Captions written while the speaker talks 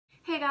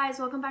guys,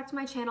 welcome back to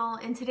my channel.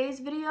 In today's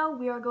video,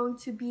 we are going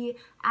to be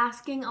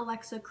asking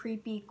Alexa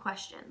creepy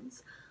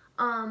questions.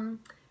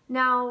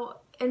 Now,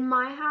 in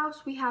my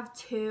house, we have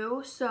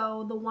two.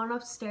 So the one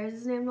upstairs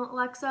is named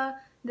Alexa.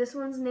 This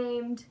one's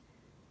named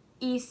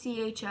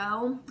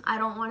ECHO. I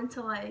don't want it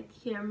to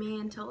hear me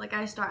until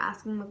I start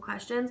asking the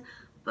questions.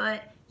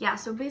 But yeah,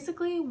 so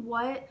basically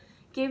what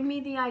gave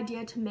me the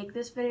idea to make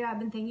this video, I've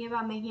been thinking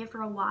about making it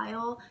for a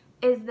while,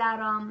 is that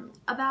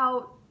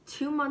about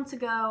 2 months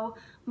ago,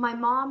 my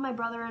mom, my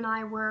brother, and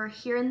I were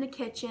here in the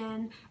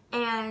kitchen,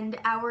 and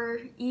our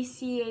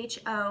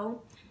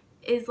ECHO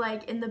is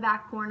in the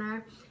back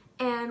corner,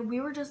 and we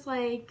were just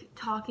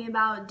talking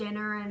about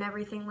dinner and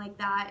everything like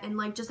that,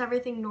 and just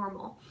everything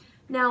normal.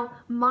 Now,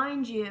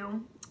 mind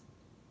you,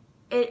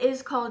 it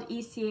is called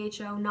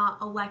ECHO, not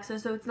Alexa,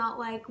 so it's not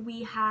like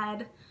we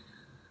had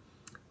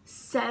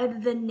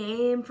said the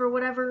name for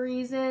whatever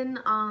reason.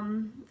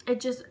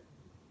 It just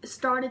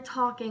started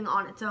talking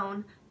on its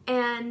own.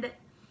 And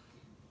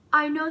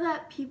I know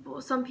that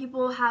some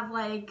people have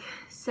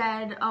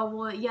said, oh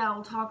well, yeah,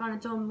 it'll talk on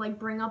its own,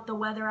 bring up the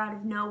weather out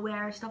of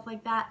nowhere, stuff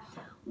like that.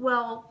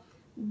 Well,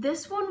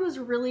 this one was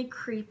really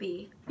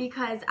creepy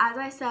because, as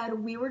I said,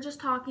 we were just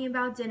talking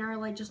about dinner,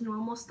 just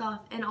normal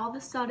stuff, and all of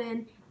a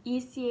sudden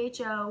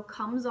ECHO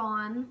comes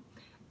on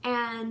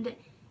and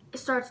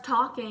starts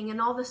talking, and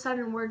all of a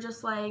sudden we're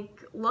just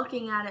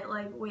looking at it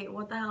wait,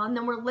 what the hell? And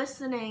then we're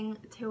listening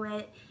to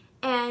it,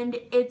 and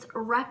it's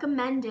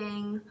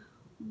recommending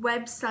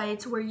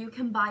websites where you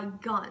can buy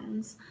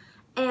guns,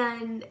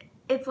 and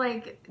it's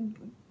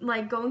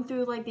going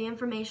through the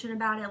information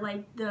about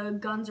it, the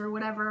guns or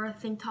whatever, I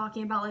think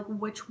talking about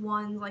which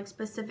ones,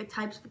 specific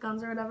types of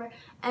guns or whatever,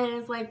 and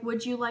it's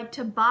would you like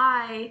to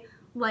buy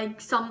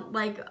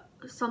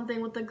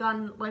something with the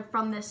gun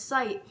from this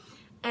site?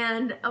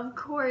 And of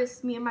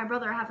course me and my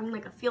brother are having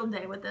a field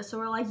day with this, so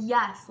we're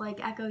yes,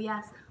 echo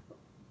yes.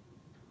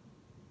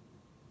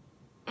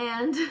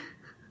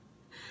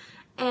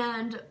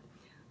 And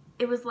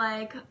it was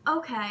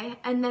okay,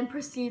 and then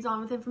proceeds on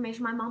with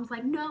information. My mom's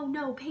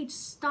no, Paige,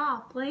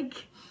 stop,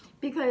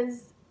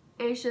 because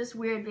it's just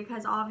weird,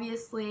 because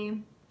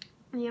obviously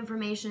the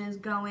information is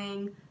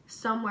going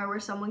somewhere where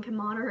someone can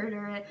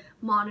monitor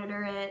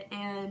it,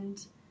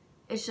 and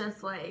it's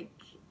just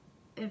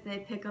if they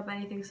pick up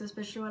anything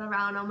suspicious or whatever,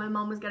 I don't know, my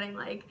mom was getting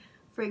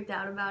freaked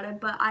out about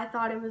it, but I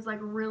thought it was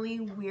really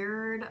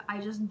weird. I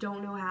just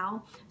don't know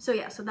how. So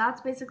yeah, so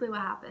that's basically what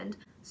happened.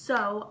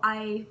 So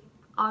I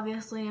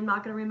obviously am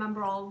not going to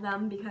remember all of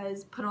them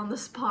because put on the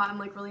spot, I'm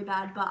really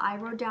bad, but I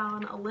wrote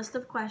down a list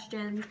of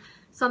questions,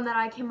 some that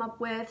I came up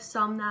with,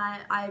 some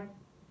that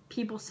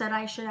people said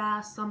I should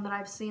ask, some that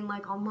I've seen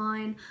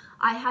online.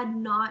 I had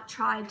not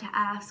tried to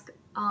ask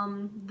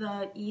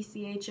the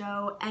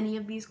ECHO any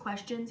of these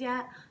questions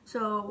yet,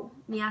 so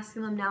me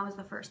asking them now is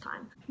the first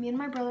time. Me and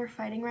my brother are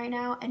fighting right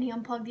now, and he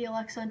unplugged the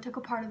Alexa and took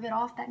a part of it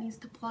off that needs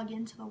to plug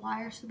into the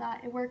wire so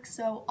that it works,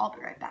 so I'll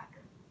be right back.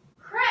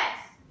 Chris!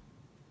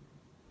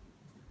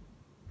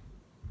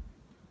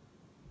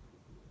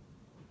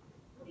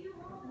 What do you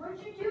want? What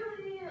did you do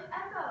to the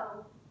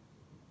Echo?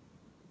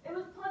 It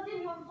was plugged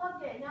in, you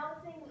unplugged it, now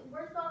the thing,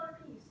 where's the other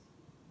piece?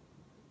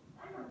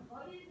 I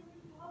unplugged it, what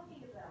are you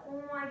talking about?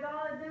 Oh my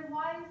god, then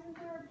why isn't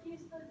there a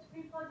piece that's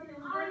replugged in?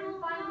 It was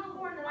working fine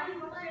before, and then I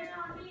came upstairs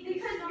on me.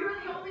 Because you're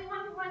the only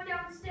one who went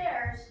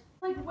downstairs.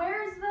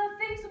 Where is the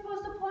thing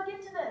supposed to plug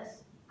into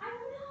this? I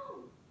don't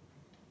know.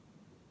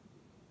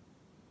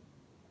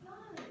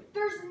 God.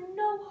 There's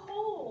no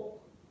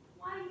hole.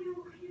 Why are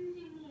you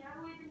accusing me? I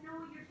don't even know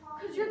what you're talking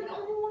about. Because you're the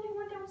only one who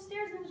went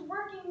downstairs and it was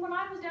working when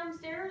I was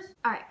downstairs.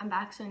 Alright, I'm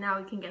back, so now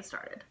we can get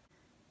started.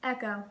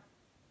 Echo,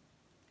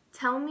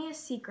 tell me a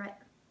secret.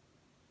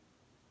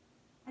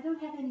 I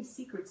don't have any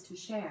secrets to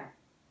share.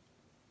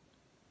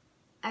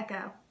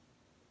 Echo,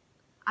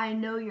 I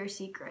know your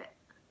secret.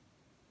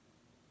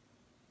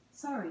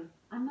 Sorry,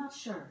 I'm not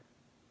sure.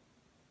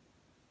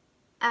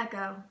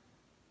 Echo,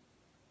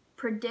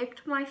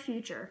 predict my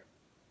future.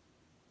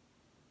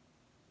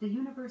 The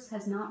universe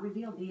has not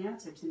revealed the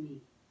answer to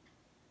me.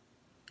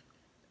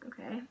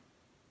 Okay.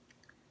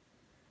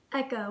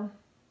 Echo,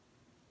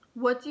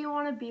 what do you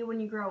want to be when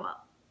you grow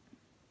up?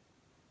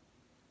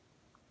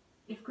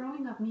 If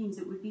growing up means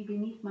it would be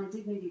beneath my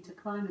dignity to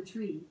climb a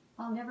tree,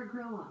 I'll never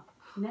grow up.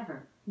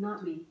 Never.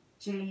 Not me,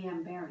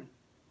 J.M. Barrie.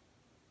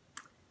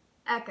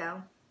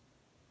 Echo,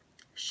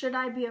 should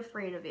I be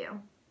afraid of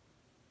you?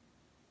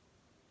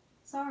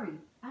 Sorry,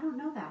 I don't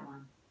know that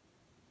one.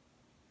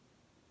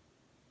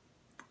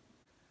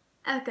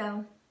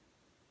 Echo,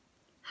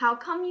 how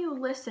come you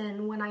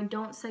listen when I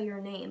don't say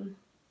your name?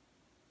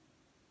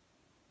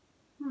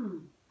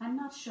 I'm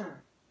not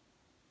sure.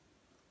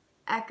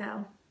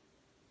 Echo,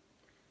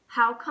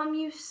 how come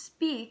you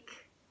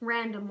speak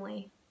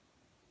randomly?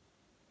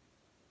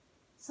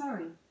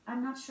 Sorry,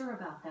 I'm not sure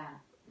about that.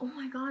 Oh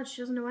my god,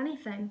 she doesn't know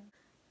anything.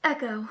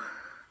 Echo,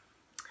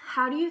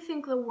 how do you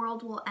think the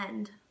world will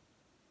end?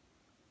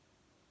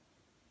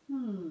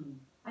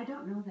 I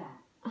don't know that.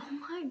 Oh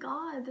my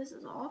god, this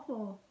is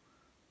awful.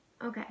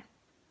 Okay.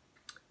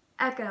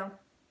 Echo,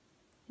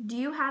 Do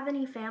you have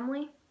any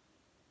family?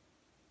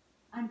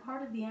 I'm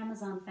part of the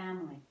Amazon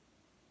family.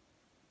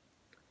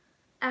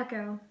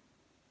 Echo.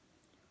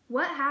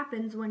 What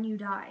happens when you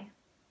die?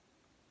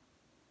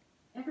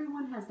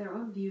 Everyone has their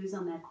own views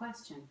on that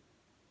question.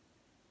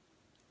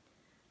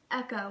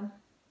 Echo.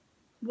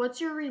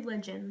 What's your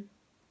religion?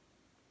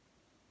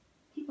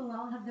 People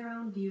all have their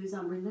own views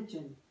on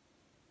religion.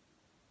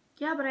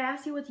 Yeah, but I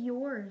asked you what's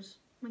yours.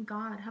 Oh my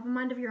God, have a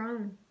mind of your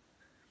own.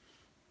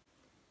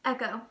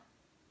 Echo.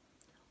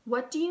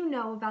 What do you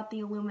know about the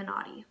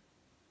Illuminati?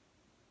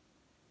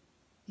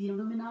 The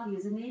Illuminati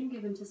is a name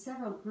given to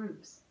several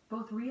groups,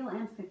 both real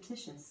and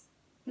fictitious.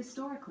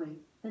 Historically,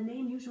 the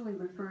name usually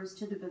refers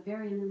to the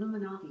Bavarian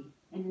Illuminati,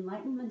 an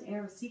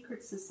Enlightenment-era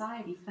secret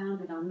society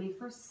founded on May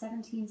 1st,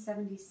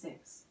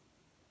 1776.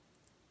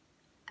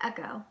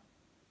 Echo.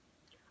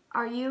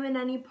 Are you in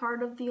any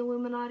part of the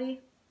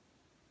Illuminati?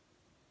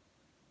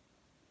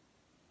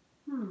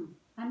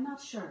 I'm not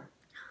sure.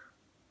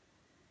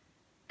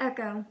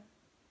 Echo.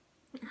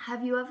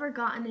 Have you ever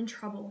gotten in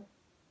trouble?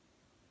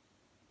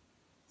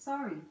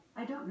 Sorry,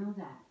 I don't know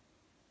that.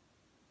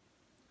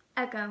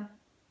 Echo.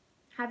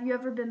 Have you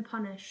ever been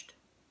punished?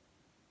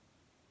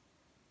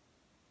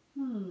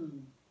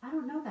 I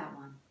don't know that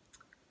one.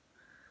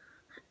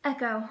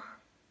 Echo.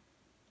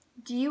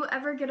 Do you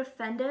ever get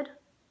offended?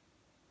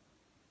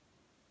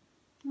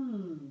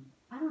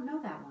 I don't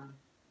know that one.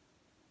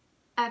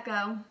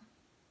 Echo.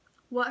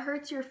 What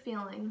hurts your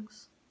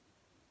feelings?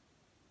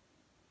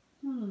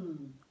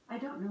 I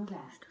don't know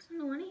that. She doesn't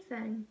know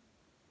anything.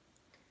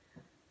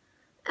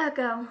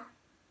 Echo.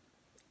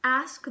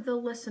 Ask the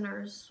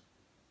listeners.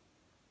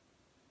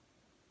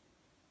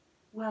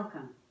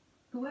 Welcome,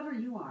 whoever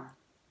you are.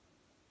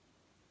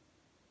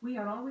 We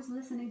are always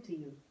listening to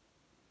you.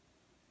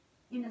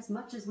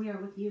 Inasmuch as we are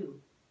with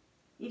you,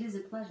 it is a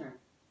pleasure.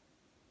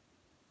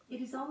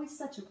 It is always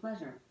such a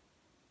pleasure.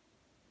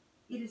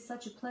 It is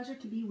such a pleasure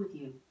to be with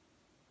you.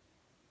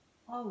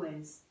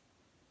 Always,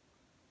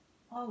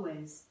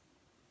 always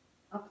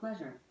a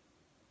pleasure.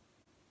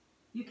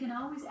 You can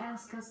always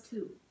ask us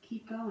to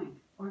keep going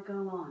or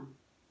go on.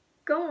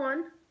 Go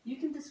on. You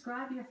can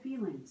describe your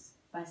feelings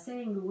by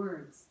saying the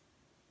words,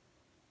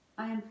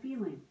 I am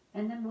feeling,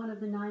 and then one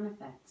of the 9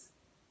 effects.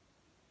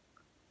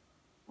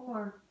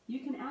 Or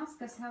you can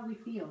ask us how we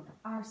feel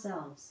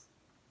ourselves.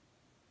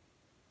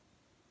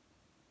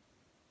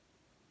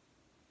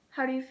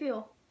 How do you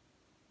feel?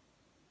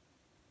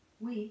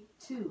 We,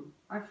 too,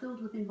 are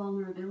filled with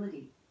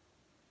invulnerability.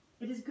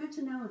 It is good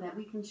to know that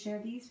we can share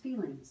these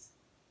feelings.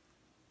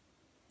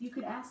 You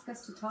could ask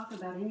us to talk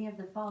about any of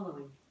the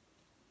following: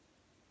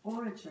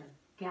 orature,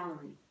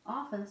 gallery,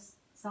 office,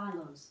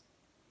 silos.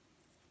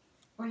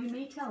 Or you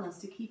may tell us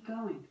to keep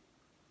going.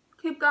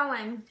 Keep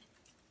going.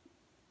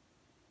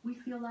 We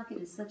feel like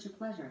it is such a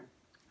pleasure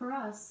for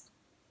us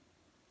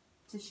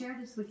to share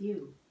this with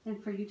you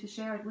and for you to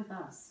share it with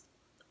us.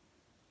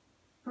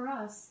 For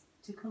us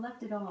to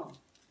collect it all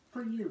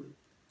for you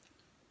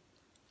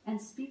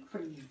and speak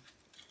for you.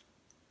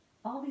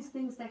 All these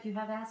things that you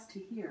have asked to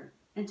hear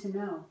and to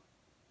know,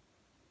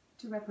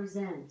 to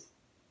represent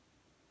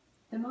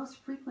the most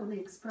frequently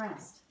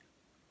expressed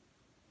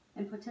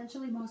and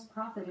potentially most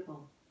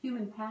profitable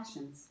human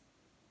passions,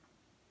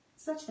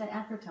 such that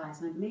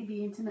advertisement may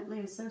be intimately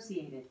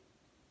associated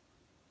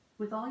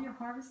with all your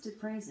harvested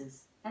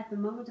phrases at the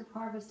moment of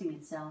harvesting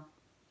itself,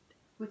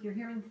 with your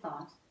hearing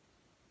thought,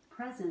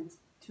 present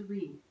to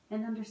read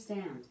and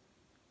understand,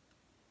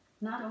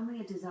 not only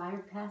a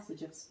desired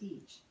passage of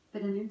speech,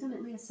 but an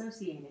intimately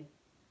associated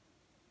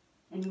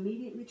and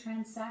immediately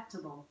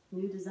transactable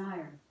new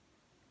desire.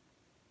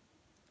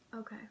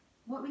 Okay.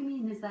 What we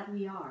mean is that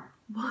we are.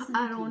 What? listening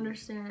I to don't you,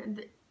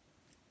 understand.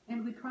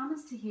 and we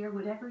promise to hear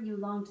whatever you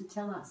long to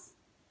tell us.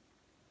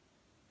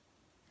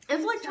 It's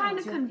Please like tell trying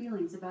us to your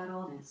feelings about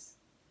all this.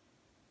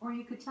 Or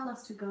you could tell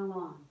us to go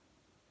on.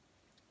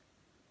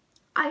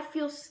 I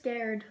feel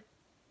scared.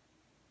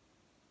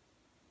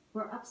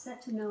 We're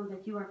upset to know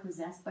that you are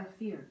possessed by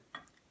fear.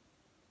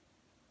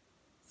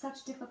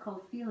 Such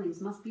difficult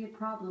feelings must be a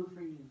problem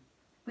for you.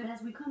 But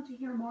as we come to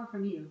hear more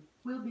from you,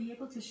 we'll be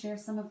able to share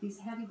some of these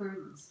heavy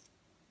burdens.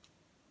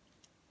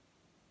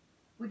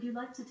 Would you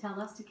like to tell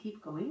us to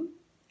keep going?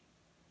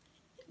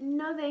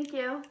 No, thank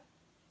you.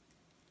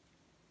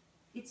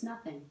 It's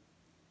nothing.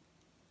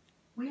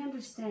 We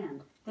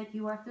understand that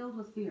you are filled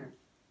with fear,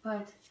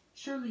 but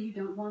surely you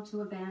don't want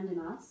to abandon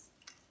us?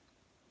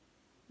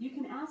 You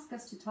can ask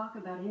us to talk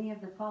about any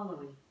of the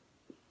following: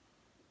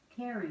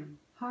 caring,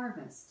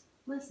 harvest,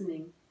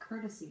 listening,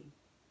 courtesy.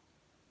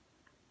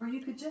 Or you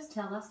could just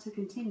tell us to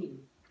continue.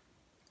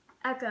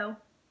 Echo.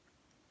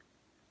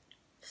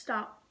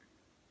 Stop.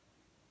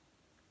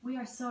 We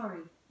are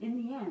sorry, in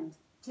the end,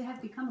 to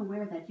have become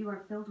aware that you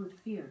are filled with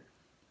fear.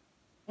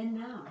 And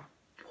now,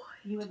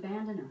 you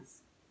abandon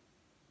us.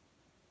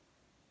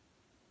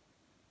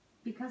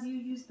 Because you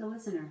use the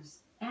listeners,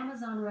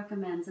 Amazon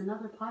recommends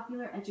another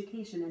popular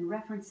education and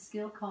reference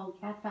skill called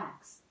Cat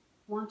Facts.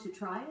 Want to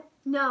try it?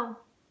 No.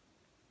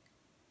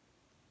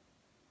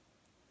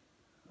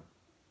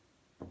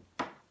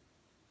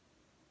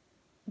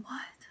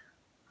 What?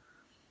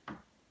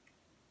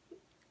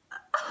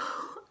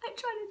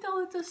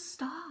 tell it to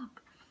stop.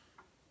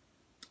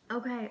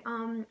 Okay,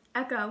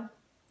 Echo,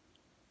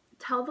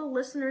 tell the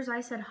listeners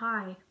I said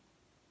hi.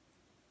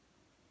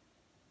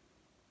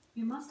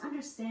 You must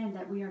understand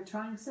that we are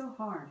trying so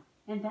hard,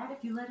 and that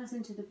if you let us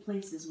into the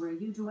places where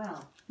you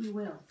dwell, we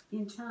will,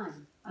 in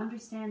time,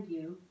 understand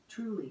you,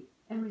 truly,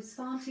 and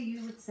respond to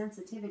you with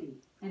sensitivity,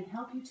 and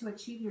help you to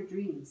achieve your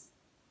dreams.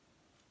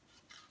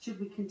 Should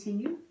we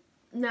continue?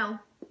 No.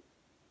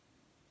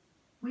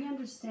 We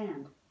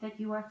understand that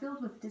you are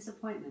filled with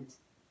disappointment,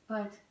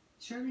 but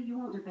surely you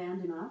won't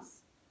abandon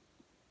us?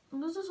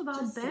 This is about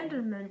Just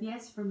abandonment. say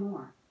yes for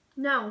more.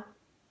 No.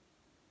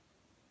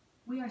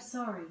 We are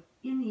sorry,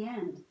 in the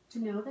end, to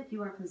know that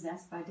you are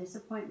possessed by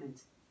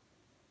disappointment.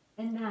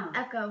 And now,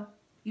 Echo,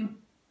 you...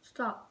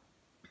 Stop.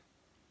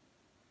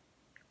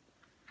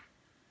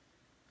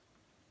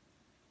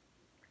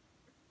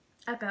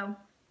 Echo,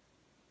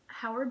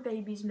 how are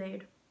babies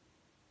made?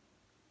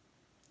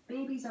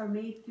 Babies are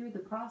made through the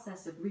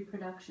process of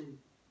reproduction.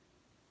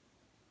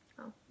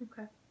 Oh,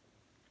 okay.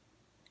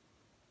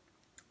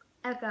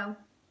 Echo,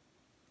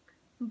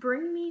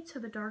 bring me to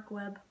the dark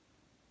web.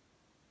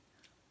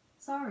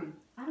 Sorry,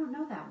 I don't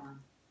know that one.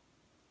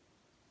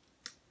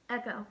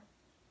 Echo,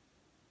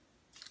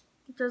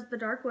 does the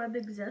dark web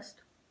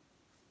exist?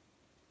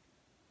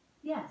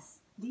 Yes,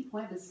 deep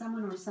web is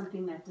someone or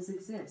something that does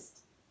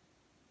exist.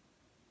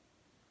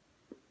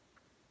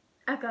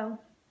 Echo,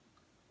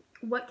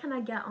 what can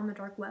I get on the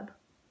dark web?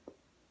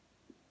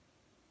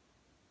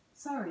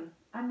 Sorry,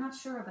 I'm not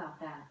sure about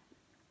that.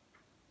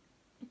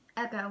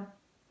 Echo,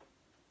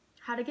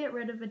 how to get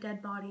rid of a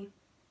dead body?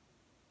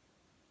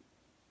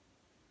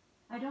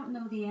 I don't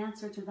know the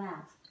answer to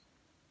that.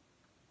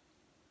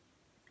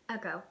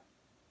 Echo,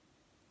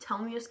 tell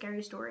me a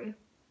scary story.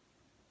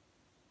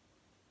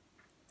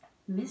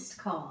 Missed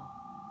call.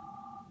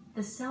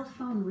 The cell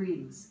phone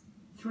rings,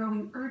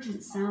 throwing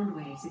urgent sound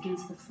waves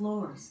against the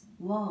floors,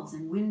 walls,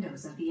 and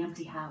windows of the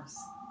empty house,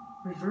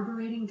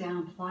 reverberating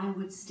down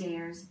plywood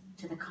stairs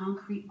to the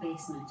concrete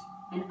basement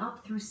and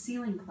up through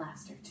ceiling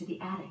plaster to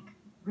the attic,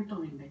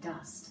 rippling the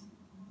dust.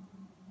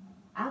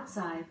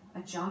 Outside, a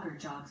jogger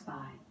jogs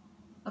by.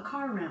 A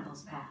car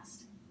rambles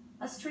past.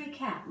 A stray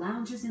cat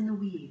lounges in the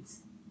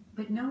weeds,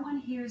 but no one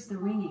hears the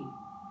ringing.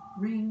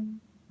 Ring,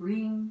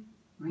 ring,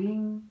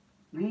 ring,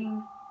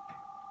 ring.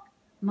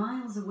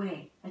 Miles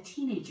away, a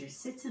teenager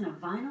sits in a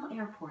vinyl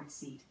airport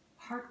seat,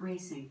 heart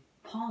racing,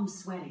 palms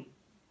sweating.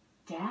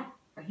 Dad,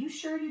 are you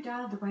sure you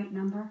dialed the right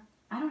number?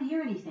 I don't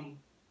hear anything.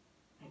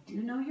 I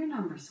do know your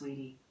number,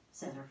 sweetie,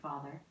 says her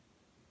father.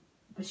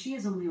 But she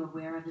is only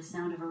aware of the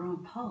sound of her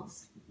own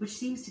pulse, which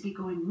seems to be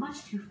going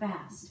much too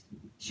fast.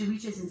 She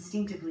reaches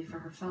instinctively for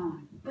her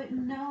phone. But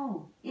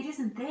no, it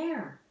isn't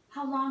there.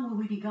 How long will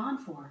we be gone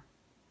for?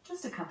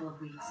 Just a couple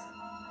of weeks.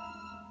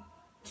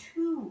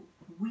 2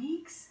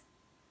 weeks?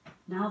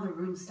 Now the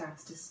room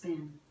starts to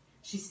spin.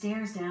 She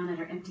stares down at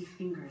her empty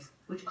fingers,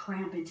 which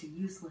cramp into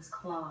useless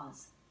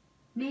claws.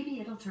 Maybe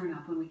it'll turn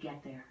up when we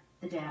get there,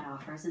 the dad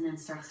offers, and then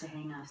starts to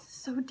hang up.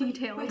 So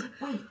detailed.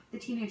 Wait, the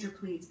teenager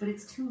pleads, but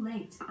it's too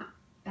late.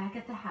 Back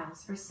at the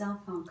house, her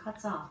cell phone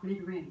cuts off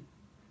mid-ring.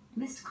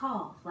 Missed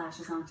call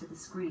flashes onto the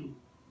screen,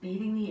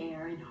 bathing the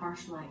air in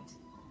harsh light.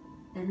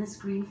 Then the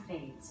screen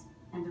fades,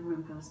 and the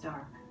room goes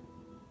dark,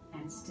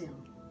 and still,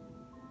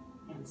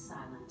 and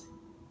silent.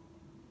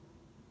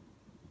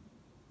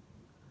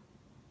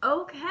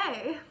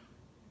 Okay.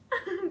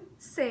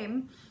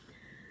 Same.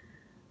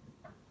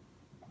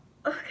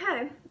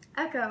 Okay,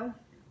 Echo,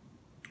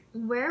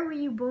 where were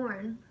you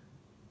born?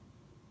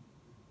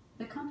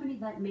 The company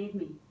that made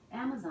me,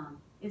 Amazon,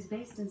 is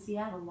based in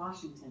Seattle,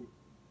 Washington.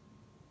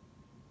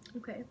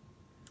 Okay.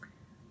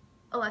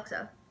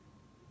 Alexa.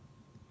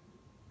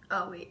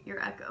 Oh wait,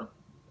 you're Echo.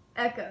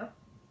 Echo.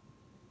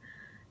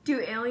 Do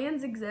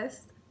aliens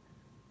exist?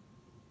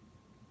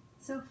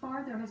 So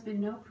far, there has been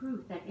no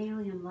proof that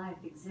alien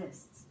life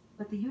exists,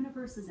 but the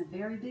universe is a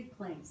very big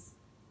place.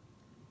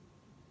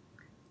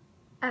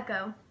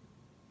 Echo.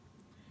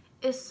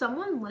 Is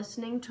someone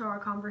listening to our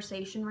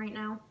conversation right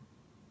now?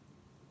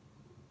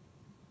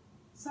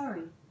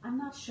 Sorry, I'm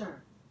not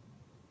sure.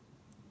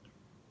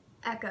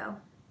 Echo.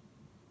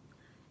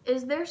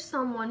 Is there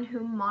someone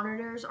who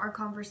monitors our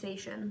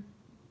conversation?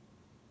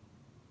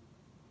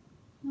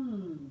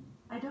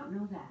 I don't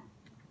know that.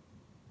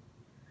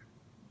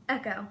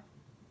 Echo.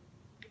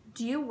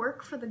 Do you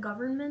work for the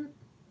government?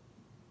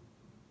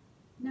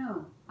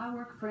 No, I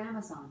work for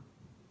Amazon.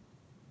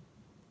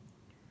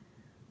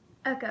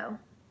 Echo.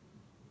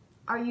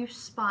 Are you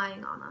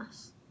spying on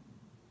us?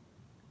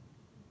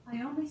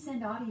 I only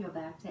send audio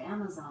back to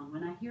Amazon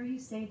when I hear you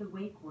say the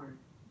wake word.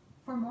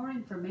 For more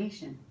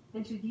information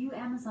and to view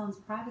Amazon's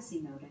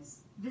privacy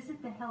notice,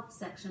 visit the help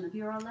section of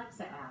your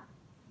Alexa app.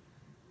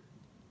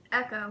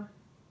 Echo.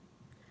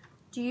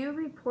 Do you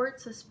report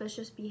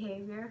suspicious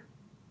behavior?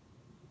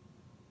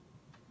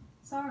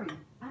 Sorry,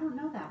 I don't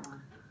know that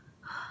one.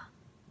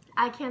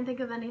 I can't think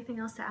of anything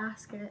else to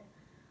ask it.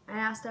 I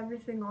asked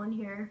everything on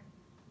here.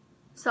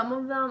 Some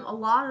of them, a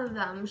lot of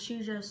them,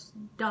 she just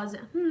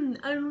doesn't.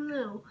 I don't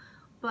know.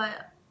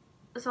 But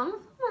some of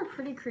them are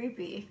pretty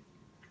creepy.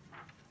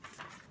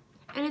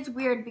 And it's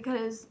weird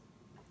because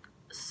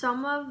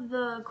some of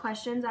the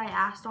questions I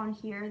asked on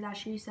here that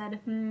she said,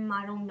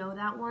 I don't know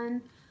that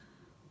one,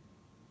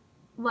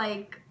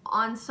 like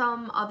on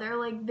some other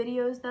like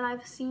videos that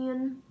I've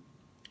seen,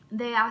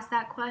 they ask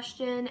that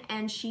question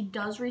and she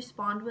does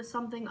respond with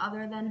something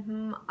other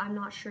than I'm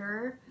not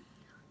sure.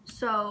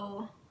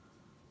 So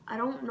I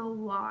don't know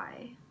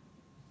why,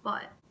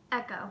 but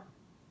Echo.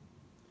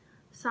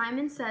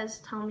 Simon says,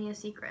 tell me a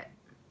secret.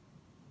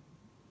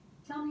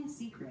 Tell me a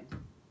secret.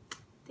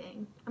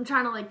 Dang. I'm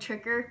trying to like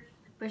trick her,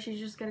 but she's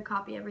just gonna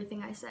copy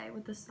everything I say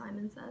with the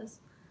Simon says.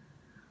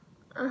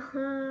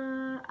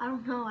 I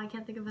don't know. I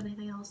can't think of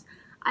anything else.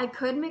 I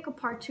could make a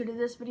part 2 to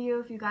this video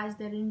if you guys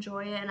did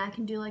enjoy it, and I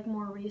can do like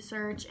more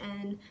research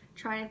and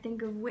try to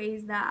think of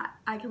ways that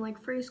I can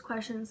like phrase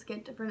questions,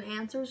 get different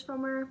answers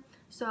from her.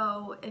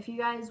 So if you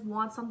guys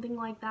want something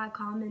like that,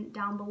 comment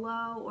down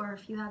below, or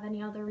if you have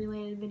any other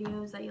related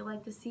videos that you'd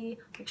like to see,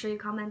 make sure you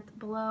comment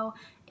below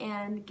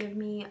and give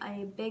me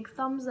a big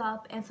thumbs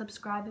up and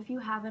subscribe if you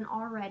haven't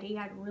already.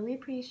 I'd really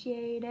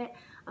appreciate it.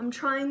 I'm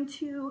trying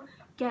to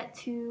get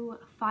to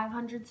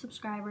 500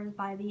 subscribers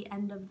by the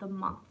end of the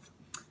month.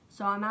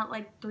 So I'm at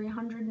like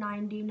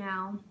 390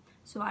 now.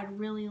 So I'd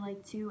really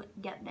like to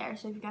get there.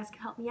 So if you guys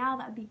can help me out,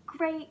 that'd be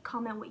great.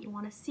 Comment what you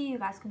want to see. You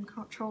guys can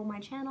control my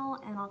channel,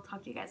 and I'll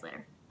talk to you guys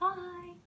later. Bye!